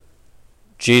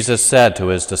Jesus said to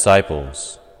his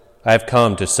disciples, "I have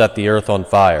come to set the earth on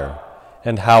fire,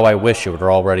 and how I wish it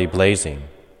were already blazing.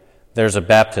 There's a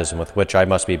baptism with which I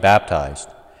must be baptized,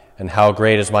 and how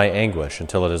great is my anguish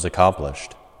until it is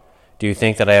accomplished. Do you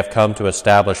think that I have come to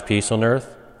establish peace on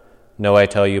earth? No, I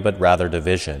tell you, but rather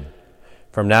division.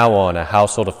 From now on, a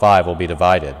household of 5 will be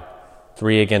divided,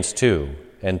 3 against 2,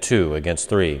 and 2 against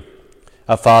 3.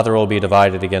 A father will be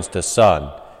divided against his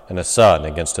son, and a son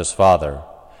against his father.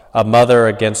 A mother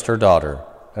against her daughter,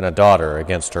 and a daughter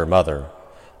against her mother.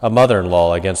 A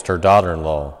mother-in-law against her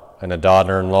daughter-in-law, and a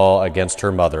daughter-in-law against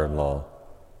her mother-in-law."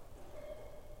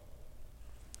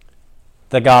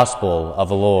 The Gospel of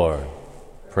the Lord.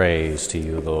 Praise to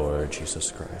you, Lord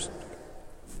Jesus Christ.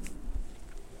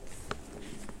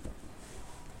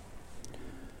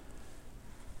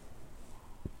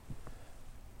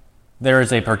 There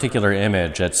is a particular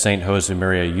image that St.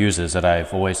 Josemaria uses that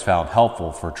I've always found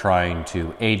helpful for trying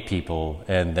to aid people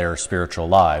in their spiritual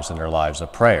lives and their lives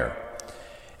of prayer.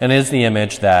 And it is the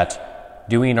image that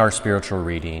doing our spiritual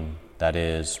reading, that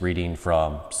is, reading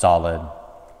from solid,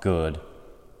 good,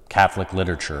 Catholic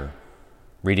literature,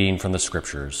 reading from the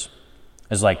Scriptures,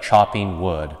 is like chopping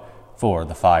wood for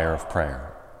the fire of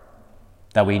prayer.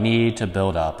 That we need to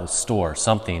build up, store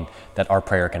something that our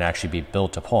prayer can actually be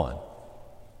built upon.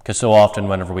 Because so often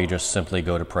whenever we just simply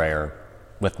go to prayer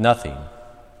with nothing,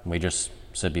 we just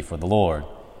sit before the Lord,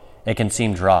 it can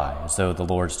seem dry, as though the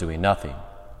Lord's doing nothing.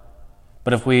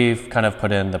 But if we've kind of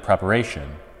put in the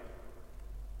preparation,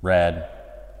 read,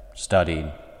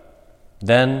 studied,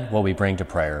 then what we bring to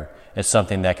prayer is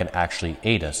something that can actually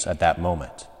aid us at that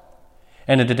moment.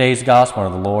 And in today's Gospel,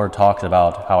 the Lord talks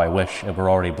about how I wish it were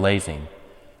already blazing.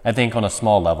 I think on a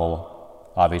small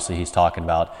level, obviously he's talking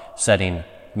about setting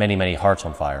many, many hearts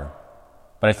on fire.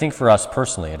 But I think for us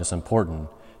personally, it is important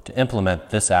to implement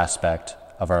this aspect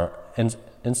of our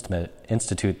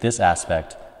institute this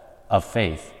aspect of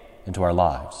faith into our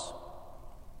lives.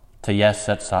 To yes,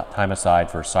 set time aside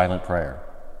for silent prayer,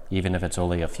 even if it's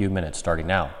only a few minutes starting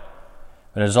now.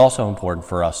 But it is also important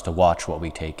for us to watch what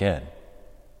we take in,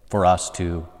 for us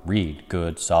to read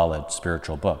good, solid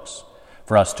spiritual books,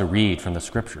 for us to read from the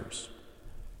Scriptures.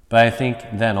 But I think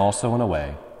then also in a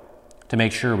way, to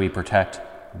make sure we protect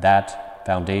that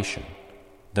foundation,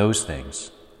 those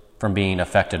things, from being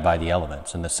affected by the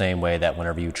elements, in the same way that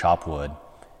whenever you chop wood,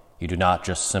 you do not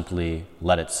just simply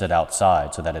let it sit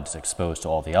outside so that it's exposed to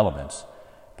all the elements,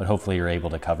 but hopefully you're able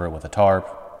to cover it with a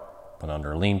tarp, put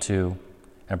under a lean-to,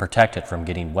 and protect it from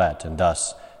getting wet and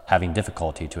thus having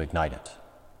difficulty to ignite it.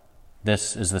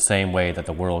 This is the same way that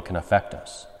the world can affect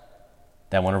us,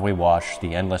 that whenever we watch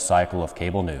the endless cycle of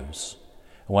cable news,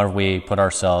 whenever we put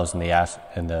ourselves in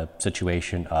the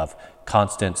situation of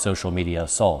constant social media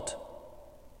assault,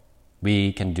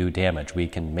 we can do damage. We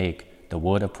can make the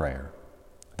wood of prayer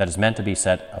that is meant to be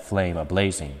set aflame,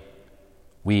 ablazing.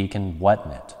 We can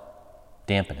weten it,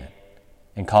 dampen it,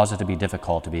 and cause it to be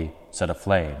difficult to be set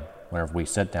aflame whenever we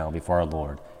sit down before our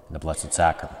Lord in the Blessed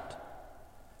Sacrament.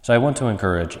 So I want to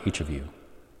encourage each of you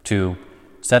to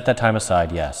set that time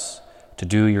aside, yes, to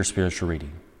do your spiritual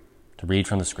reading, to read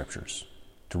from the Scriptures,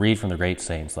 to read from the great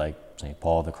saints like St.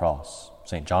 Paul of the Cross,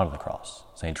 St. John of the Cross,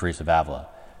 St. Teresa of Avila,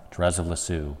 Therese of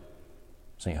Lisieux,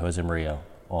 St. Josemaria,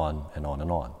 on and on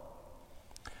and on.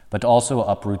 But to also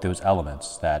uproot those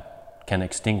elements that can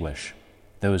extinguish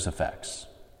those effects.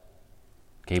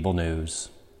 Cable news,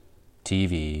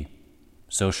 TV,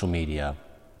 social media,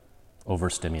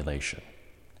 overstimulation.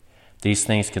 These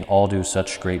things can all do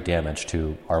such great damage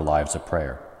to our lives of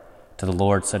prayer, to the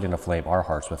Lord setting aflame our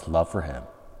hearts with love for Him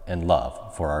and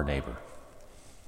love for our neighbor.